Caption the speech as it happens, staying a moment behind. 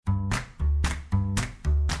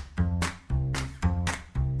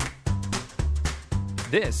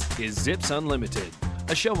This is Zips Unlimited,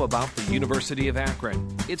 a show about the University of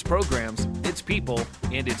Akron, its programs, its people,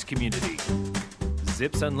 and its community.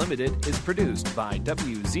 Zips Unlimited is produced by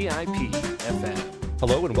WZIP-FM.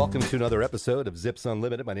 Hello and welcome to another episode of Zips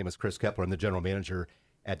Unlimited. My name is Chris Kepler. I'm the general manager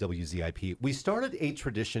at WZIP. We started a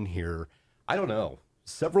tradition here,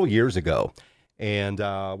 several years ago, and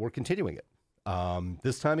we're continuing it.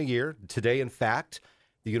 This time of year, today, in fact,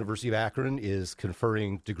 the University of Akron is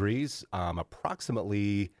conferring degrees.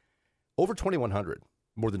 Approximately over 2,100,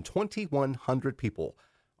 more than 2,100 people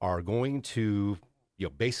are going to,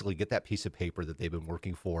 basically get that piece of paper that they've been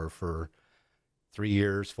working for 3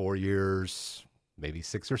 years, 4 years, maybe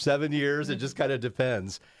 6 or 7 years. It just kind of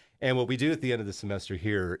depends. And what we do at the end of the semester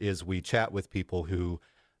here is we chat with people who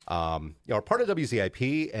are part of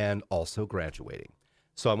WZIP and also graduating.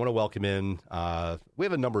 So I want to welcome in, we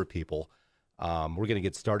have a number of people. We're going to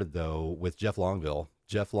get started, though, with Jeff Longville.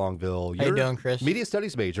 Jeff Longville, how you doing, Chris? Media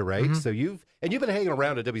studies major, right? Mm-hmm. So you've been hanging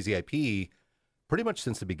around at WZIP pretty much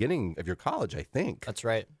since the beginning of your college, I think. That's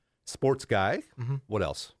right. Sports guy. Mm-hmm. What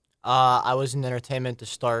else? I was in entertainment to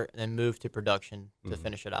start and then moved to production to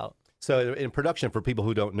finish it out. So in production, for people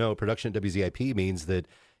who don't know, production at WZIP means that,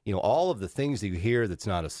 all of the things that you hear that's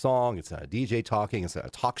not a song, it's not a DJ talking, it's not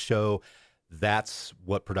a talk show, that's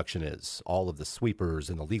what production is. All of the sweepers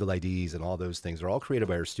and the legal IDs and all those things are all created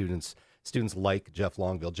by our students like Jeff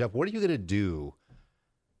Longville. Jeff, what are you going to do?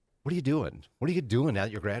 What are you doing? What are you doing now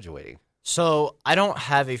that you're graduating? So I don't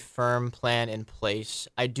have a firm plan in place.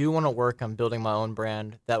 I do want to work on building my own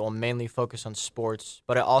brand that will mainly focus on sports,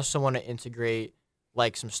 but I also want to integrate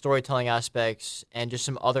like some storytelling aspects and just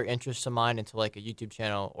some other interests of mine into like a YouTube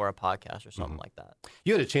channel or a podcast or something like that.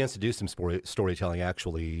 You had a chance to do some storytelling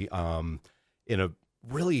actually in a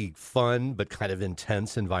really fun but kind of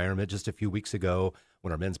intense environment just a few weeks ago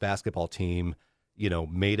when our men's basketball team,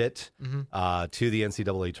 made it to the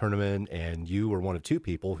NCAA tournament, and you were one of two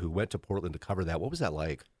people who went to Portland to cover that. What was that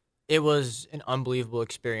like? It was an unbelievable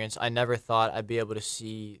experience. I never thought I'd be able to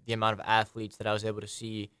see the amount of athletes that I was able to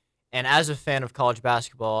see. And as a fan of college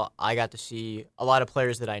basketball, I got to see a lot of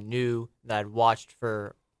players that I knew, that I'd watched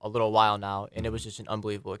for a little while now, and it was just an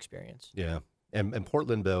unbelievable experience. Yeah. And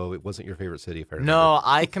Portland, though, it wasn't your favorite city, if I remember. No,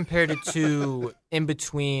 I compared it to in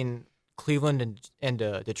between Cleveland and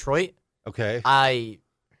Detroit. Okay. I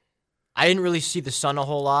didn't really see the sun a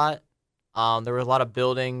whole lot. There were a lot of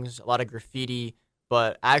buildings, a lot of graffiti,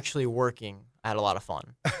 but actually working, I had a lot of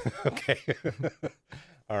fun. Okay.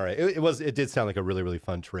 All right. It did sound like a really, really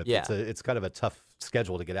fun trip. Yeah. It's kind of a tough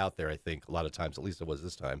schedule to get out there, I think, a lot of times. At least it was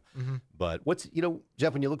this time. Mm-hmm. But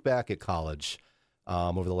Jeff, when you look back at college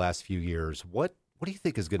over the last few years, what do you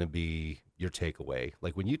think is going to be your takeaway?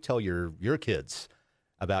 Like when you tell your kids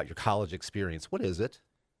about your college experience, what is it?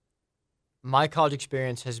 My college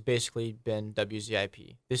experience has basically been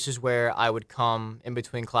WZIP. This is where I would come in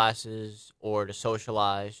between classes or to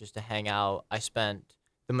socialize, just to hang out. I spent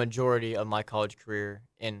the majority of my college career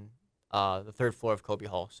in the third floor of Kobe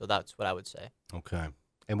Hall, so that's what I would say. Okay.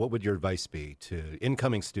 And what would your advice be to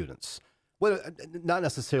incoming students? Well, not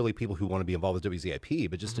necessarily people who want to be involved with WZIP,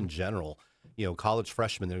 but just in general, college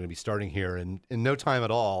freshmen, they're going to be starting here in no time at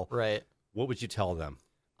all. Right. What would you tell them?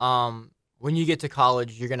 When you get to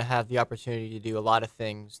college, you're going to have the opportunity to do a lot of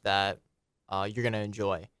things that you're going to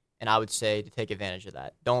enjoy. And I would say to take advantage of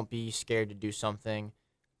that. Don't be scared to do something.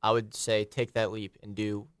 I would say take that leap and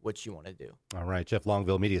do what you want to do. All right. Jeff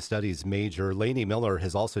Longville, media studies major. Lainey Miller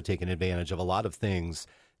has also taken advantage of a lot of things,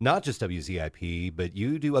 not just WZIP, but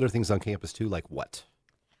you do other things on campus too, like what?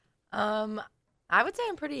 I would say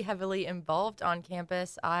I'm pretty heavily involved on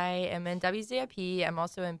campus. I am in WZIP. I'm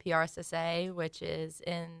also in PRSSA, which is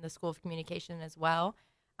in the School of Communication as well.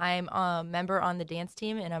 I'm a member on the dance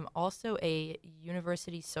team, and I'm also a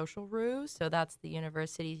university social rue. So that's the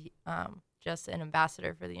university, just an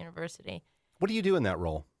ambassador for the university. What do you do in that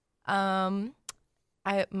role?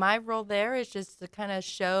 My role there is just to kind of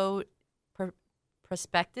show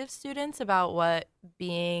prospective students about what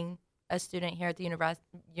being a student here at the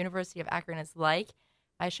University of Akron is like.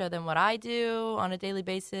 I show them what I do on a daily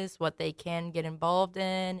basis, what they can get involved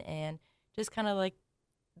in, and just kind of like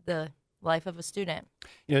the life of a student.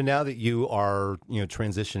 Now that you are,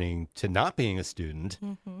 transitioning to not being a student,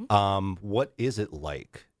 what is it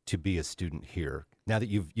like to be a student here? Now that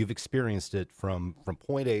you've experienced it from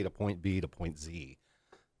point A to point B to point Z.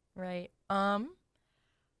 Right.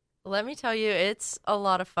 Let me tell you, it's a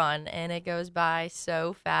lot of fun, and it goes by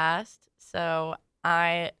so fast. So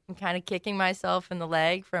I am kind of kicking myself in the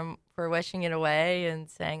leg for wishing it away and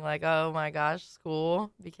saying, like, oh, my gosh,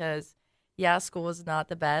 school. Because, yeah, school is not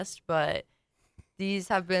the best, but these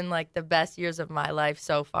have been like the best years of my life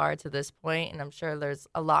so far to this point, and I'm sure there's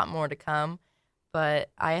a lot more to come. But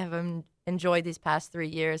I have enjoyed these past 3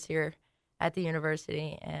 years here at the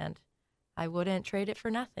university, and I wouldn't trade it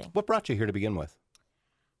for nothing. What brought you here to begin with?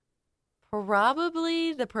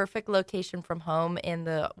 Probably the perfect location from home and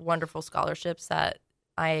the wonderful scholarships that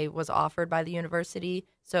I was offered by the university.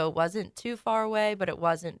 So it wasn't too far away, but it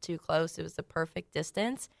wasn't too close. It was the perfect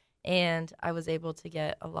distance, and I was able to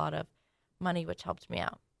get a lot of money, which helped me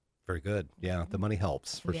out. Very good. Yeah, the money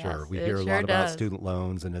helps for Yes, sure. We it hear a sure lot about does. student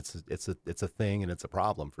loans, and it's a thing, and it's a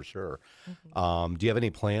problem for sure. Do you have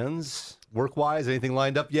any plans work-wise? Anything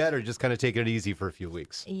lined up yet, or just kind of taking it easy for a few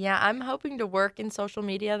weeks? Yeah, I'm hoping to work in social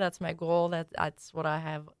media. That's my goal. That's what I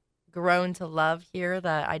have grown to love here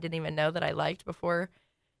that I didn't even know that I liked before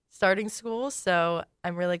starting school. So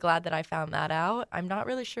I'm really glad that I found that out. I'm not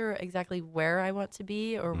really sure exactly where I want to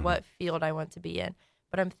be or what field I want to be in,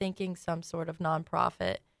 but I'm thinking some sort of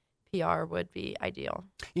nonprofit PR would be ideal.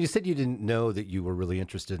 You said you didn't know that you were really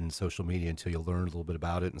interested in social media until you learned a little bit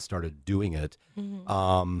about it and started doing it.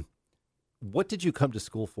 What did you come to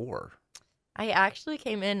school for? I actually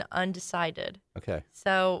came in undecided. Okay.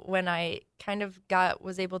 So when I kind of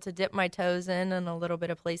was able to dip my toes in a little bit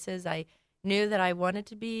of places, I knew that I wanted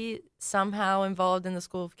to be somehow involved in the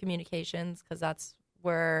School of Communications because that's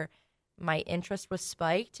where my interest was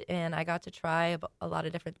spiked, and I got to try a lot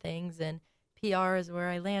of different things, and PR is where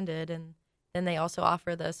I landed. And then they also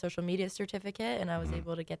offer the social media certificate, and I was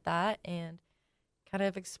able to get that and kind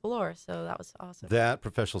of explore. So that was awesome. That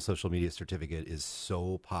professional social media certificate is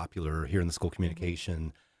so popular here in the School of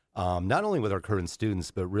Communication, not only with our current students,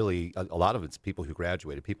 but really a lot of it's people who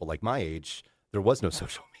graduated. People like my age, there was no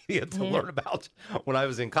social media to learn about when I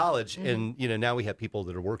was in college. And, now we have people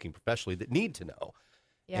that are working professionally that need to know.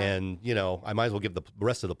 Yeah. And, I might as well give the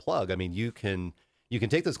rest of the plug. I mean, you can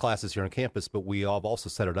take those classes here on campus, but we have also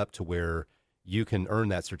set it up to where you can earn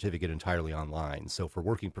that certificate entirely online. So for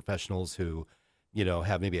working professionals who,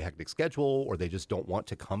 have maybe a hectic schedule, or they just don't want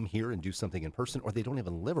to come here and do something in person, or they don't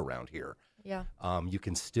even live around here, Yeah. you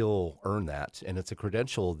can still earn that. And it's a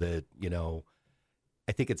credential that,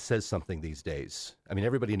 I think it says something these days. I mean,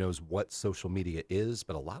 everybody knows what social media is,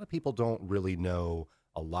 but a lot of people don't really know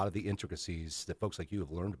a lot of the intricacies that folks like you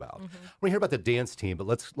have learned about. We're going to hear about the dance team, but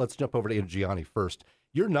let's jump over to Andrew Gianni first.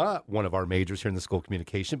 You're not one of our majors here in the School of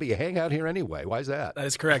Communication, but you hang out here anyway. Why is that? That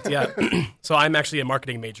is correct. Yeah. So I'm actually a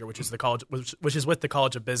marketing major, which is which is with the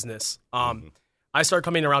College of Business. I started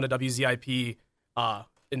coming around to WZIP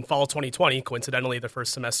in fall 2020. Coincidentally, the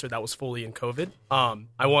first semester that was fully in COVID.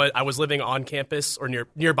 I was living on campus or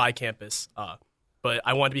nearby campus, but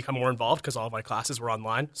I wanted to become more involved because all of my classes were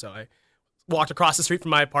online. So I walked across the street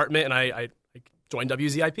from my apartment and I joined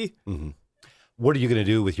WZIP. What are you going to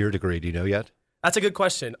do with your degree? Do you know yet? That's a good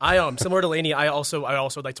question. Similar to Lainey, I also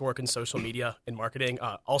like to work in social media and marketing.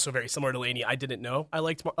 Also very similar to Lainey, I didn't know I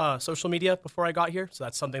liked social media before I got here, so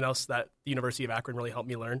that's something else that the University of Akron really helped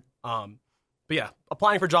me learn. But yeah,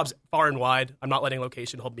 applying for jobs far and wide. I'm not letting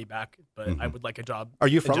location hold me back, but I would like a job. Are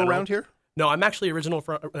you in from general. around here? No, I'm actually originally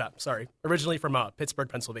from Pittsburgh,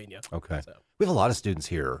 Pennsylvania. Okay. So. We have a lot of students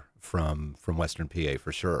here from Western PA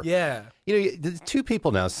for sure. Yeah. The two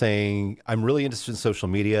people now saying, I'm really interested in social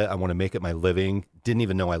media. I want to make it my living. Didn't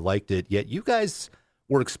even know I liked it. Yet you guys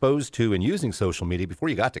were exposed to and using social media before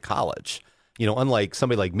you got to college, unlike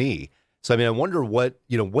somebody like me. So, I mean, I wonder what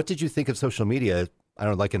did you think of social media, I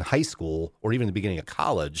don't know, like in high school or even the beginning of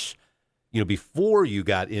college, before you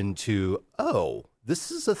got into,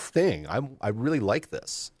 this is a thing. I really like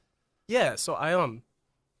this. Yeah, so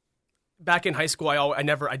back in high school,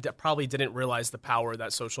 I probably didn't realize the power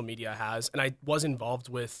that social media has, and I was involved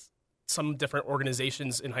with some different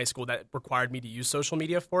organizations in high school that required me to use social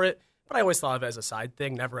media for it, but I always thought of it as a side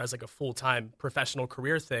thing, never as like a full-time professional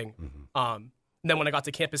career thing. And then when I got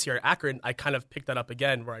to campus here at Akron, I kind of picked that up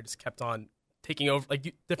again, where I just kept on taking over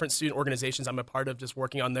like different student organizations I'm a part of, just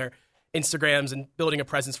working on their Instagrams and building a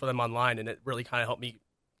presence for them online, and it really kind of helped me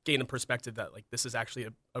gain a perspective that like this is actually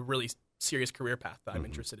a really serious career path that I'm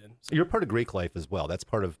interested in. So. You're part of Greek life as well. That's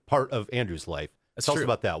part of Andrew's life. That's Tell us true.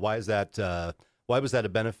 about that. Why is that? Why was that a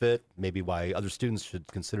benefit? Maybe why other students should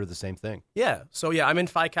consider the same thing. Yeah. So yeah, I'm in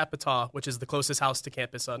Phi Kappa Tau, which is the closest house to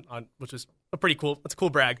campus on which is it's a cool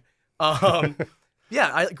brag.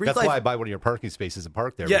 Yeah, Greek That's life. why I buy one of your parking spaces and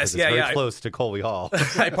park there. Yes, because it's very yeah. close to Colby Hall.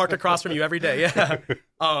 I park across from you every day. Yeah.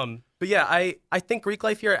 But yeah, I think Greek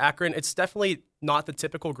life here at Akron, it's definitely not the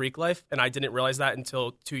typical Greek life, and I didn't realize that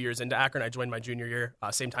until 2 years into Akron. I joined my junior year,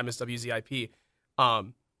 same time as WZIP.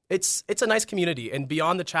 It's a nice community, and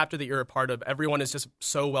beyond the chapter that you're a part of, everyone is just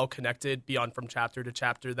so well connected beyond from chapter to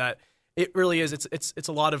chapter that It really is. It's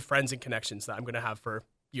a lot of friends and connections that I'm going to have for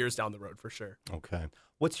years down the road for sure. Okay.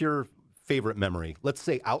 What's your favorite memory? Let's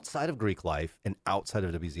say outside of Greek life and outside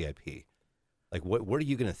of WZIP. Like, what are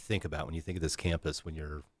you going to think about when you think of this campus when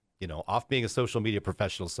you're, off being a social media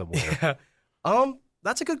professional somewhere?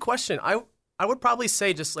 That's a good question. I would probably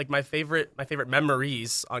say just like my favorite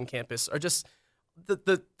memories on campus are just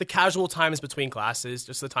the casual times between classes,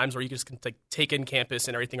 just the times where you just can take in campus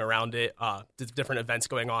and everything around it, the different events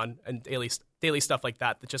going on and daily stuff like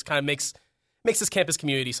that just kind of makes this campus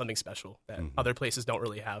community something special that other places don't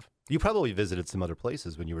really have. You probably visited some other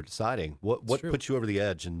places when you were deciding. What put you over the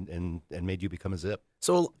edge and made you become a Zip?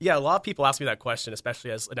 So, yeah, a lot of people ask me that question, especially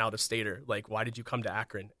as an out-of-stater, like, why did you come to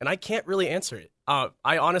Akron? And I can't really answer it.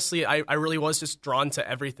 I honestly really was just drawn to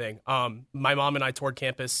everything. My mom and I toured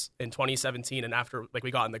campus in 2017, and after,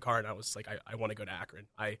 we got in the car, and I was like, I want to go to Akron.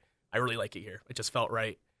 I really like it here. It just felt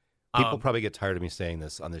right. People probably get tired of me saying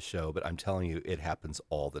this on this show, but I'm telling you, it happens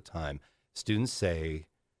all the time. Students say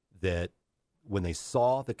that when they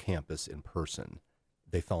saw the campus in person,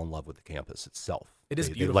 they fell in love with the campus itself. It is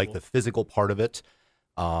beautiful. They like the physical part of it,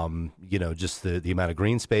 just the amount of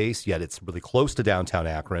green space, yet it's really close to downtown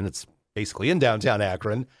Akron. It's basically in downtown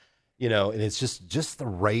Akron, and it's just the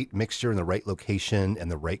right mixture and the right location and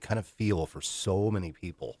the right kind of feel for so many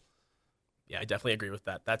people. Yeah, I definitely agree with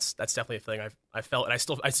that. That's definitely a thing I felt, and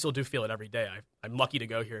I still do feel it every day. I'm lucky to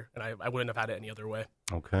go here, and I wouldn't have had it any other way.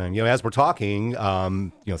 Okay, as we're talking,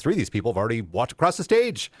 three of these people have already walked across the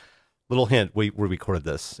stage. Little hint: we recorded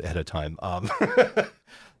this ahead of time. A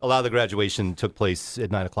lot of the graduation took place at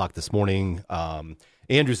 9:00 this morning.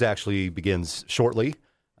 Andrews actually begins shortly.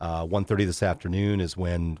 1:30 this afternoon is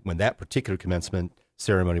when that particular commencement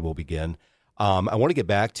ceremony will begin. I want to get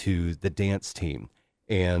back to the dance team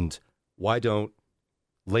and. Why don't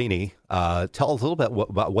Lainey tell us a little bit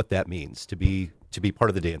about what that means to be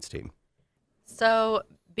part of the dance team? So,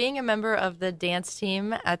 being a member of the dance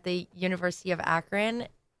team at the University of Akron,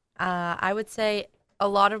 I would say a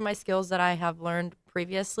lot of my skills that I have learned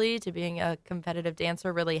previously to being a competitive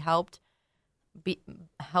dancer really helped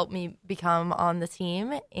me become on the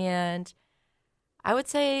team. And I would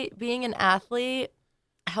say being an athlete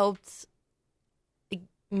helped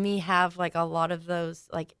me have a lot of those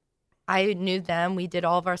I knew them. We did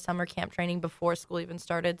all of our summer camp training before school even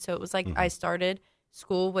started. So it was I started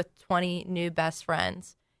school with 20 new best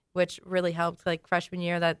friends, which really helped. Freshman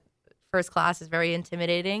year, that first class is very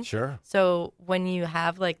intimidating. Sure. So when you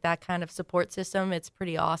have that kind of support system, it's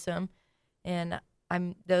pretty awesome. And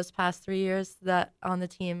those past 3 years that on the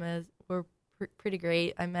team were pretty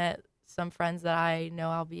great. I met some friends that I know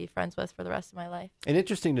I'll be friends with for the rest of my life. And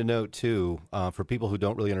interesting to note, too, for people who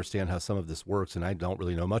don't really understand how some of this works, and I don't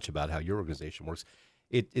really know much about how your organization works,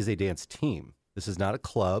 it is a dance team. This is not a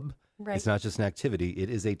club. Right. It's not just an activity. It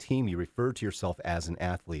is a team. You refer to yourself as an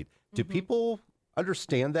athlete. Do people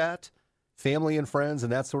understand that? Family and friends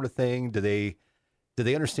and that sort of thing? Do they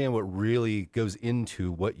understand what really goes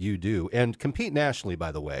into what you do? And compete nationally,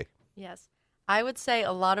 by the way. Yes. I would say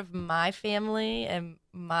a lot of my family and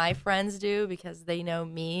my friends do because they know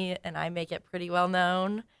me and I make it pretty well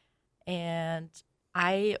known. And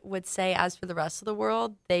I would say as for the rest of the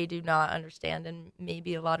world, they do not understand. And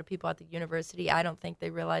maybe a lot of people at the university, I don't think they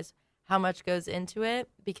realize how much goes into it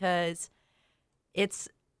because it's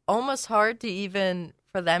almost hard to even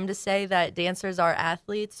for them to say that dancers are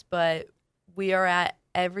athletes, but we are at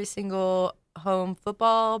every single home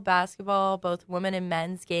football, basketball, both women and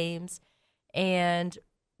men's games. And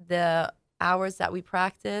the hours that we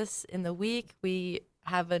practice in the week, we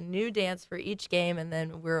have a new dance for each game, and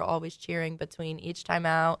then we're always cheering between each time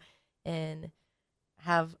out and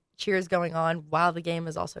have cheers going on while the game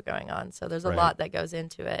is also going on. So there's a lot that goes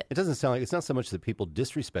into it. It doesn't sound like it's not so much that people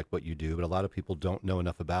disrespect what you do, but a lot of people don't know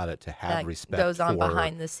enough about it to have respect goes on for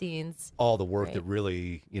behind the scenes. All the work that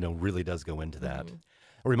really does go into that.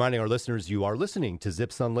 Reminding our listeners, you are listening to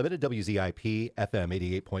Zips Unlimited, WZIP,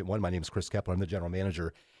 FM 88.1. My name is Chris Kepler. I'm the general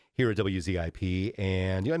manager here at WZIP.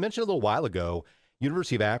 And I mentioned a little while ago,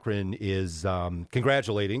 University of Akron is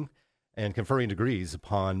congratulating and conferring degrees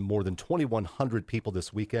upon more than 2,100 people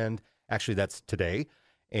this weekend. Actually, that's today.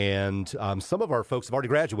 And some of our folks have already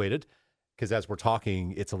graduated because as we're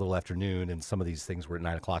talking, it's a little afternoon, and some of these things were at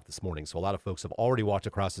 9:00 this morning. So a lot of folks have already walked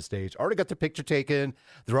across the stage, already got their picture taken.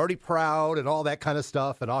 They're already proud and all that kind of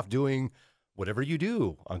stuff, and off doing whatever you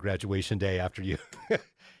do on graduation day after you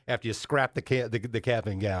scrap the cap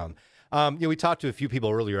and gown. We talked to a few people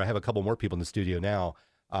earlier. I have a couple more people in the studio now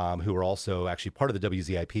who are also actually part of the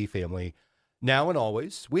WZIP family. Now and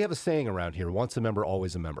always, we have a saying around here: once a member,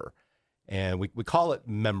 always a member. And we call it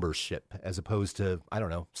membership as opposed to, I don't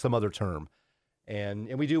know, some other term.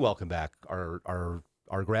 and we do welcome back our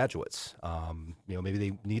graduates. Maybe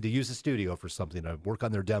they need to use the studio for something to work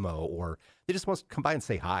on their demo, or they just want to come by and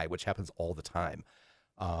say hi, which happens all the time.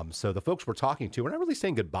 So the folks we're talking to, we're not really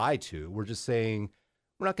saying goodbye to. We're just saying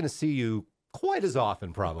we're not going to see you quite as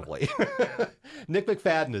often, probably. Nick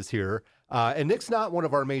McFadden is here. And Nick's not one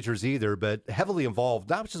of our majors either, but heavily involved,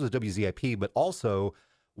 not just with WZIP, but also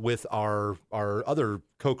with our other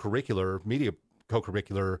media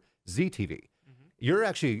co-curricular ZTV. You're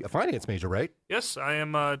actually a finance major, right? Yes, I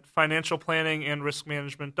am a financial planning and risk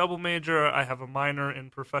management double major. I have a minor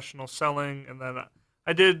in professional selling, and then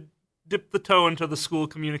I did dip the toe into the school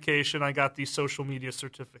communication. I got the social media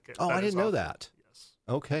certificate. Oh, I didn't know that. Yes.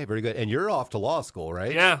 Okay, very good. And you're off to law school,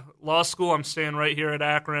 right? Yeah, law school. I'm staying right here at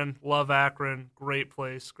Akron. Love Akron. Great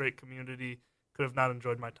place, great community. Could have not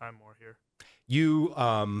enjoyed my time more here. You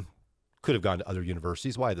could have gone to other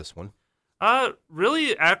universities. Why this one?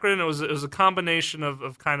 Really, Akron, it was a combination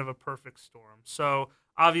of kind of a perfect storm. So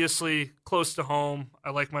obviously close to home. I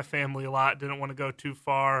like my family a lot. Didn't want to go too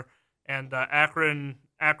far. And Akron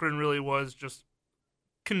really was just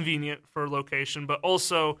convenient for location, but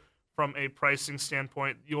also from a pricing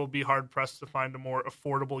standpoint, you will be hard-pressed to find a more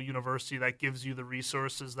affordable university that gives you the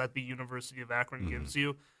resources that the University of Akron gives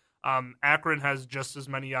you. Akron has just as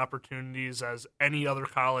many opportunities as any other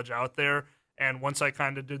college out there. And once I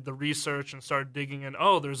kind of did the research and started digging in,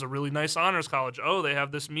 there's a really nice honors college. They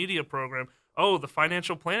have this media program. The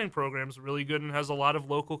financial planning program is really good and has a lot of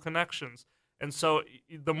local connections. And so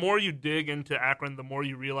the more you dig into Akron, the more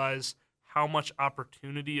you realize how much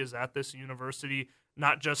opportunity is at this university,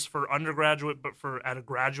 not just for undergraduate, but for at a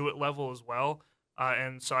graduate level as well.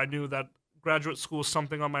 And so I knew that graduate school is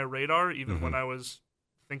something on my radar, even when I was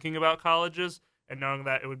thinking about colleges. And knowing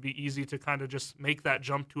that it would be easy to kind of just make that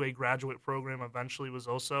jump to a graduate program eventually was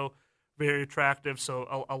also very attractive.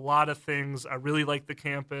 So a lot of things. I really like the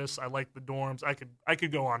campus. I like the dorms. I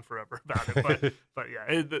could go on forever about it, but yeah,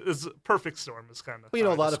 it's a perfect storm. Is kind of.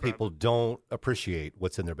 Well, a lot of people don't appreciate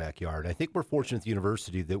what's in their backyard. I think we're fortunate at the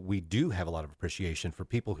university that we do have a lot of appreciation for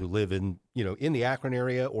people who live in the Akron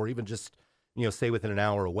area, or even just say within an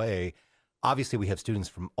hour away. Obviously, we have students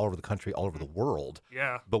from all over the country, all over the world.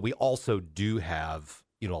 Yeah. But we also do have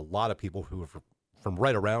a lot of people who are from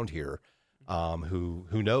right around here. Who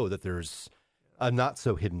know that there's a not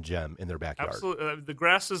so hidden gem in their backyard. Absolutely, the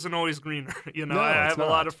grass isn't always greener. No, I have not. a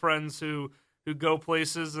lot of friends who go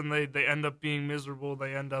places and they end up being miserable.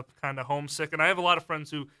 They end up kind of homesick, and I have a lot of friends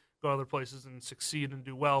who go other places and succeed and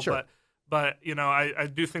do well. Sure. But I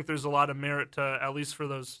do think there's a lot of merit to, at least for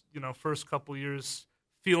those first couple years,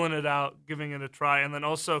 feeling it out, giving it a try, and then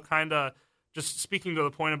also kind of just speaking to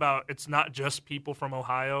the point about it's not just people from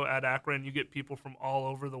Ohio at Akron. You get people from all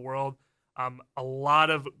over the world. A lot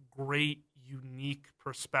of great, unique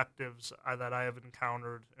perspectives that I have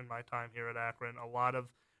encountered in my time here at Akron. A lot of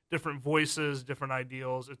different voices, different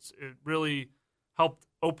ideals. It really helped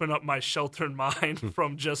open up my sheltered mind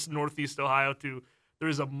from just Northeast Ohio to there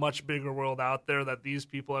is a much bigger world out there that these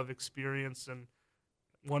people have experienced. And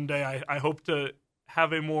one day I hope to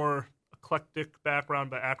have a more eclectic background,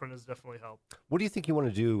 but Akron has definitely helped. What do you think you want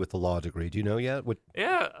to do with the law degree? Do you know yet?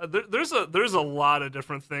 Yeah, there's a lot of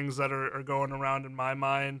different things that are going around in my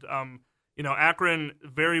mind. Akron,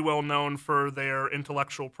 very well known for their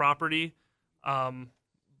intellectual property,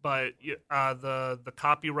 but the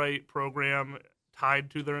copyright program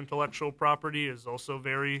tied to their intellectual property is also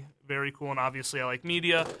very, very cool. And obviously, I like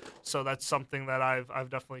media, so that's something that I've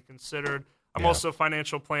definitely considered. I'm also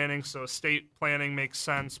financial planning, so estate planning makes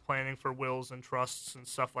sense, planning for wills and trusts and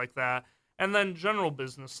stuff like that. And then general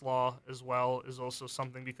business law as well is also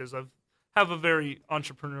something, because I have a very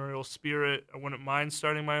entrepreneurial spirit. I wouldn't mind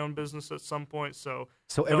starting my own business at some point. So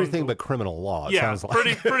everything but criminal law, it sounds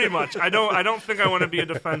like. pretty much. I don't think I want to be a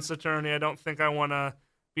defense attorney. I don't think I want to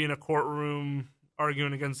be in a courtroom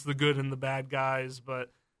arguing against the good and the bad guys.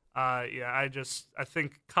 But I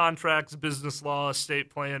think contracts, business law, estate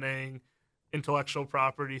planning, intellectual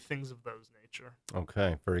property, things of those nature.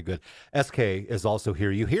 Okay, very good. SK is also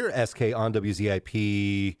here. You hear SK on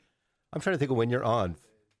WZIP. I'm trying to think of when you're on.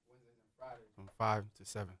 From 5 to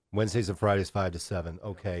 7. Wednesdays and Fridays, 5 to 7.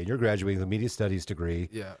 Okay, you're graduating with a media studies degree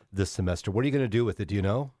this semester. What are you going to do with it? Do you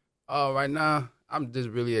know? Right now, I'm just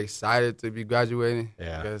really excited to be graduating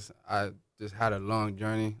because I just had a long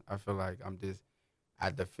journey. I feel like I'm just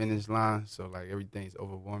at the finish line, so like everything's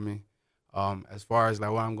overwhelming. As far as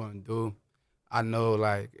like what I'm going to do, I know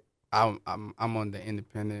like I'm on the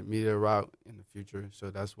independent media route in the future, so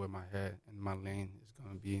that's where my head and my lane is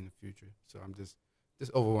going to be in the future. So I'm just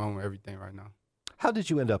overwhelmed with everything right now. How did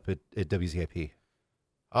you end up at WZIP?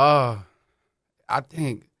 I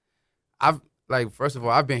think like, first of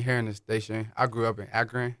all, I've been here in the station. I grew up in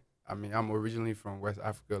Akron. I mean, I'm originally from West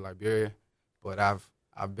Africa, Liberia, but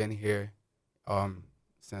I've been here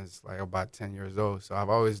since like about 10 years old. So I've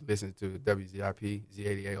always listened to WZIP,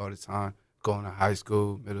 Z88 all the time, going to high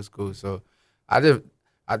school, middle school. So I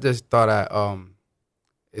just thought that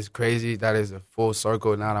it's crazy that it's a full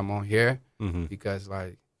circle now that I'm on here, because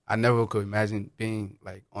like I never could imagine being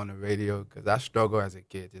like on the radio, because I struggled as a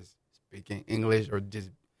kid just speaking English or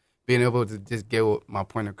just being able to just get my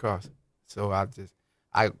point across. So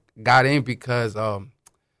I got in because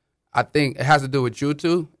I think it has to do with you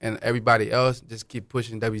two and everybody else. Just keep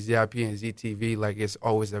pushing WZIP and ZTV like it's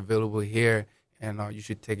always available here, and you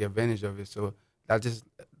should take advantage of it. So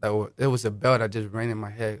it was a bell that just rang in my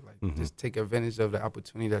head. Like, just take advantage of the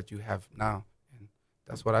opportunity that you have now, and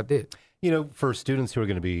that's what I did. You know, for students who are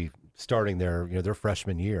going to be starting their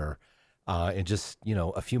freshman year in just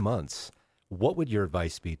a few months, what would your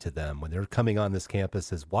advice be to them when they're coming on this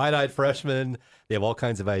campus as wide-eyed freshmen? They have all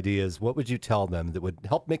kinds of ideas. What would you tell them that would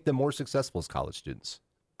help make them more successful as college students?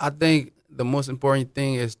 I think the most important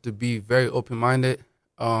thing is to be very open-minded.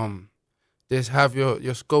 Just have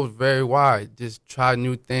your scope very wide. Just try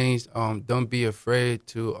new things. Don't be afraid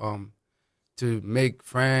to make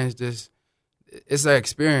friends. It's an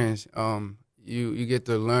experience. You get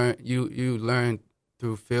to learn. You learn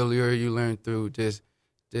through failure. You learn through just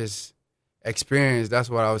experience. That's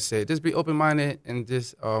what I would say. Just be open-minded and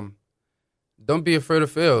just don't be afraid to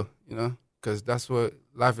fail, because that's what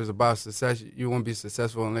life is about. Success. You won't be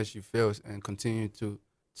successful unless you fail and continue to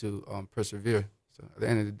persevere. So at the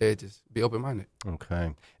end of the day, just be open-minded.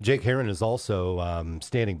 Okay. Jake Heron is also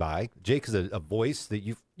standing by. Jake is a voice that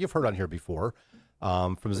you've heard on here before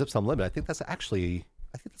from Zips Unlimited. I think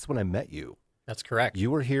that's when I met you. That's correct. You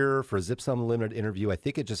were here for a Zips Unlimited interview. I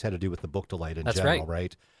think it just had to do with the Book Delight in general,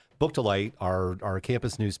 right? Book Delight, our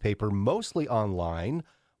campus newspaper, mostly online,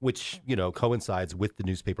 which, coincides with the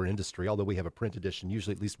newspaper industry, although we have a print edition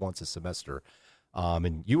usually at least once a semester.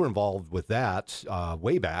 And you were involved with that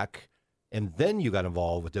way back, and then you got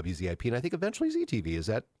involved with WZIP, and I think eventually ZTV. Is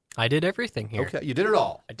that? I did everything here. Okay, you did it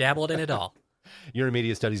all. I dabbled in it all. You're a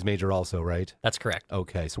media studies major also, right? That's correct.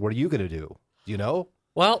 Okay, so what are you going to do? Do you know?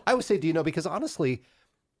 Well, I would say, do you know? Because honestly,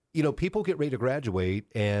 people get ready to graduate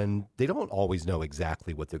and they don't always know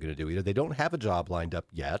exactly what they're going to do. Either they don't have a job lined up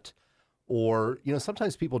yet, or,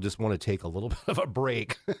 sometimes people just want to take a little bit of a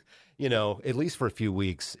break, at least for a few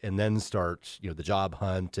weeks, and then start, the job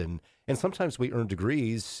hunt. And sometimes we earn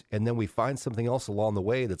degrees and then we find something else along the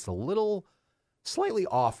way that's a little slightly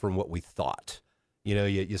off from what we thought.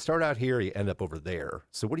 You start out here, you end up over there.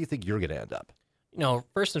 So where do you think you're going to end up?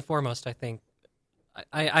 First and foremost, I think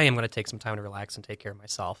I am going to take some time to relax and take care of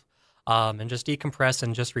myself, and just decompress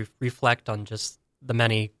and just reflect on just the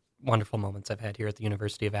many wonderful moments I've had here at the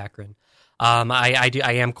University of Akron. I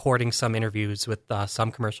am courting some interviews with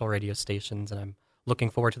some commercial radio stations, and I'm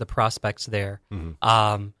looking forward to the prospects there.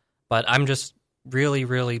 But I'm just really,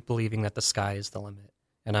 really believing that the sky is the limit,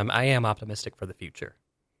 and I am optimistic for the future.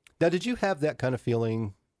 Now, did you have that kind of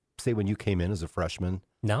feeling, say, when you came in as a freshman?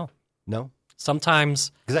 No.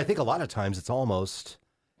 Sometimes. Because I think a lot of times it's almost,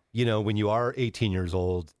 when you are 18 years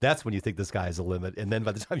old, that's when you think the sky is the limit. And then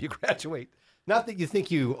by the time you graduate, not that you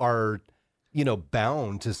think you are,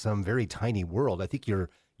 bound to some very tiny world. I think you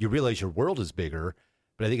realize your world is bigger,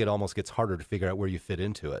 but I think it almost gets harder to figure out where you fit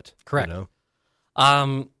into it. Correct.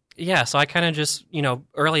 Yeah, so I kind of just,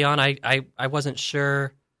 early on, I wasn't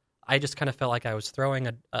sure. I just kind of felt like I was throwing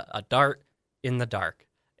a dart in the dark.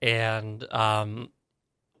 And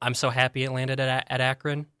I'm so happy it landed at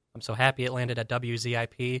Akron. I'm so happy it landed at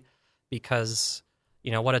WZIP because,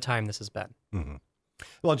 what a time this has been. Mm-hmm.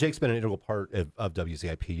 Well, Jake's been an integral part of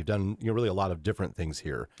WZIP. You've done really a lot of different things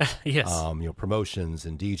here. Yes. Promotions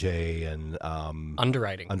and DJ and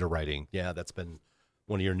underwriting. Underwriting. Yeah, that's been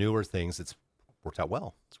one of your newer things. It's worked out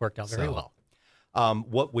well. It's worked out very well.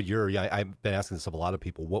 What would I've been asking this of a lot of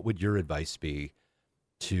people, what would your advice be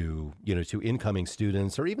to incoming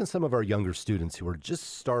students or even some of our younger students who are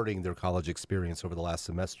just starting their college experience over the last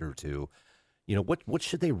semester or two? What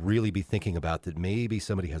should they really be thinking about that maybe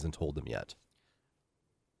somebody hasn't told them yet?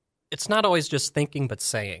 It's not always just thinking, but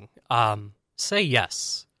saying. Say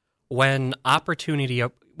yes. When opportunity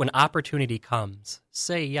comes,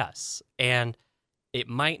 say yes. And it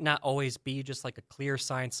might not always be just like a clear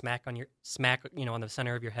sign smack on the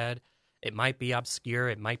center of your head. It might be obscure.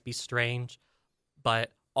 It might be strange.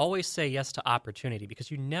 But always say yes to opportunity because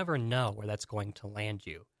you never know where that's going to land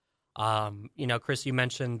you. Chris, you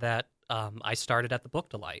mentioned that I started at the Book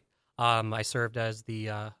Delight. I served as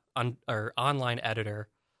the online editor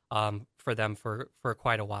for them for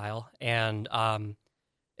quite a while. And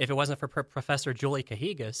if it wasn't for Professor Julie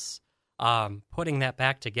Cahigas putting that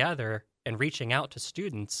back together and reaching out to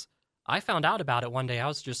students, I found out about it one day. I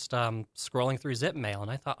was just scrolling through Zip Mail, and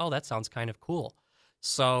I thought, oh, that sounds kind of cool.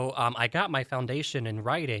 So I got my foundation in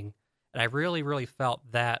writing, and I really, really felt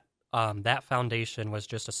that that foundation was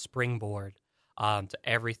just a springboard to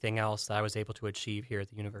everything else that I was able to achieve here at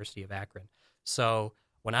the University of Akron. So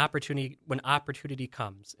when opportunity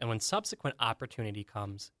comes, and when subsequent opportunity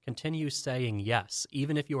comes, continue saying yes,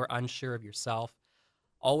 even if you are unsure of yourself.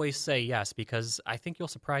 Always say yes, because I think you'll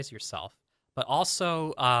surprise yourself. But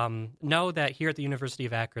also know that here at the University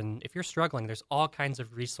of Akron, if you're struggling, there's all kinds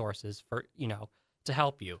of resources for to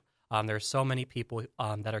help you. There are so many people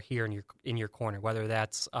that are here in your corner, whether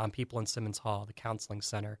that's people in Simmons Hall, the Counseling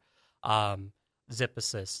Center, Zip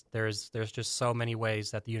Assist. There's just so many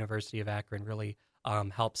ways that the University of Akron really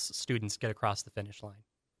helps students get across the finish line.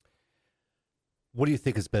 What do you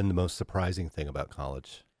think has been the most surprising thing about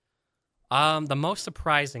college? The most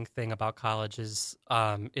surprising thing about college is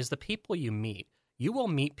the people you meet. You will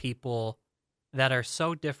meet people that are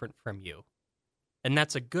so different from you. And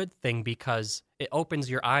that's a good thing because it opens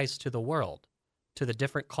your eyes to the world, to the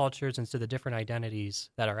different cultures and to the different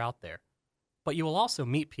identities that are out there. But you will also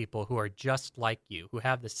meet people who are just like you, who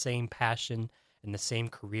have the same passion and the same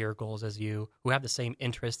career goals as you, who have the same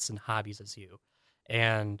interests and hobbies as you.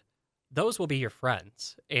 And those will be your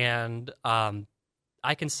friends. And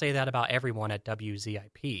I can say that about everyone at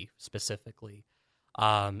WZIP specifically,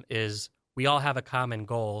 is we all have a common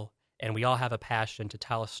goal and we all have a passion to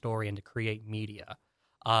tell a story and to create media.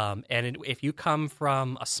 If you come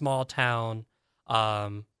from a small town,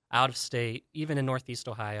 out of state, even in Northeast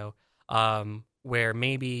Ohio, where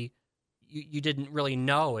maybe you didn't really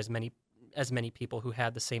know as many people who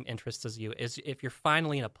had the same interests as you, is if you're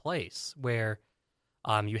finally in a place where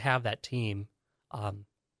you have that team,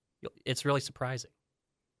 it's really surprising.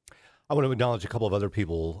 I want to acknowledge a couple of other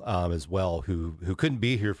people as well who couldn't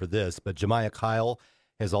be here for this, but Jemiah Kyle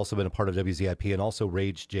has also been a part of WZIP, and also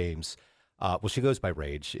Rage James. Well, she goes by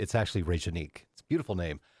Rage. It's actually Rage-Anique. It's a beautiful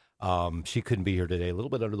name. She couldn't be here today, a little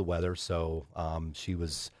bit under the weather, so she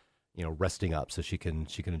was, resting up so she can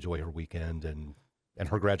enjoy her weekend and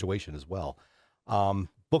her graduation as well.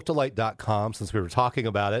 Booktolight.com, since we were talking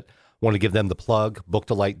about it, want to give them the plug.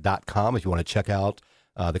 Booktolight.com if you want to check out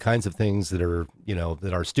the kinds of things that are,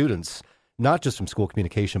 that our students, not just from school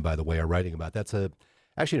communication, by the way, are writing about. That's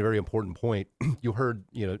actually a very important point. You heard,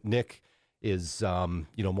 Nick is,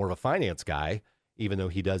 more of a finance guy, even though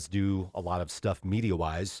he does do a lot of stuff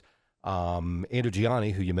media-wise. Andrew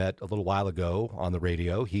Gianni, who you met a little while ago on the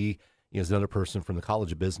radio, he is another person from the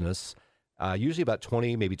College of Business. Usually about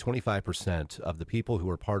 20, maybe 25% of the people who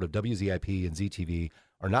are part of WZIP and ZTV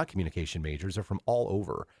are not communication majors. They're from all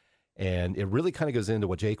over. And it really kind of goes into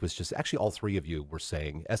what Jake was just, actually all three of you were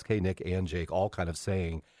saying, SK, Nick, and Jake, all kind of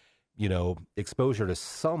saying, exposure to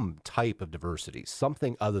some type of diversity,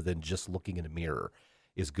 something other than just looking in a mirror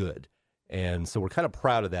is good. And so we're kind of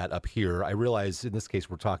proud of that up here. I realize in this case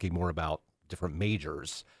we're talking more about different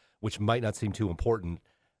majors, which might not seem too important,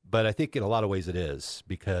 but I think in a lot of ways it is,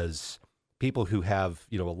 because people who have,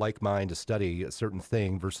 a like mind to study a certain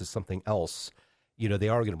thing versus something else, they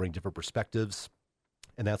are going to bring different perspectives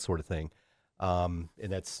and that sort of thing. And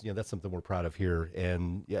that's something we're proud of here.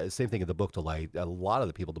 And yeah, same thing at the Book Delight. A lot of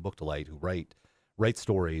the people at the Book Delight who write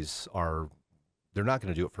stories they're not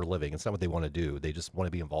going to do it for a living. It's not what they want to do. They just want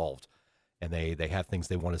to be involved, and they have things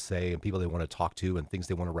they want to say and people they want to talk to and things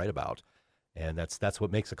they want to write about. And that's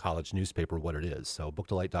what makes a college newspaper what it is. So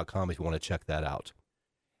booktolight.com if you want to check that out.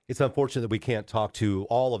 It's unfortunate that we can't talk to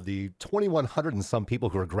all of the 2,100 and some people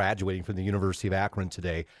who are graduating from the University of Akron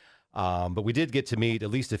today. But we did get to meet at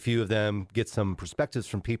least a few of them, get some perspectives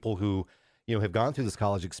from people who, have gone through this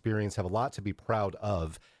college experience, have a lot to be proud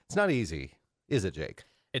of. It's not easy, is it, Jake?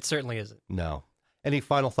 It certainly isn't. No. Any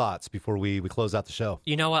final thoughts before we close out the show?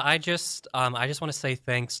 You know what? I just want to say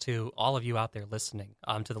thanks to all of you out there listening,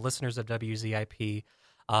 to the listeners of WZIP.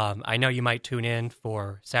 I know you might tune in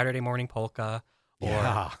for Saturday Morning Polka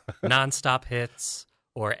or Nonstop Hits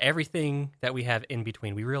or everything that we have in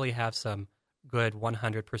between. We really have some good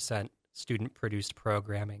 100% student-produced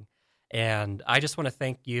programming. And I just want to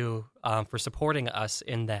thank you for supporting us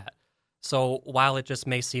in that. So while it just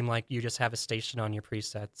may seem like you just have a station on your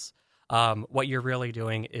presets, what you're really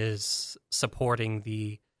doing is supporting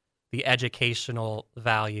the educational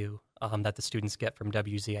value that the students get from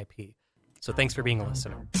WZIP. So thanks for being a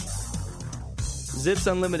listener. Zips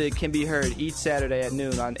Unlimited can be heard each Saturday at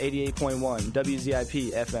noon on 88.1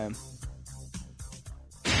 WZIP FM.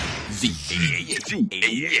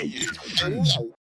 Z-A-A-A-A-A.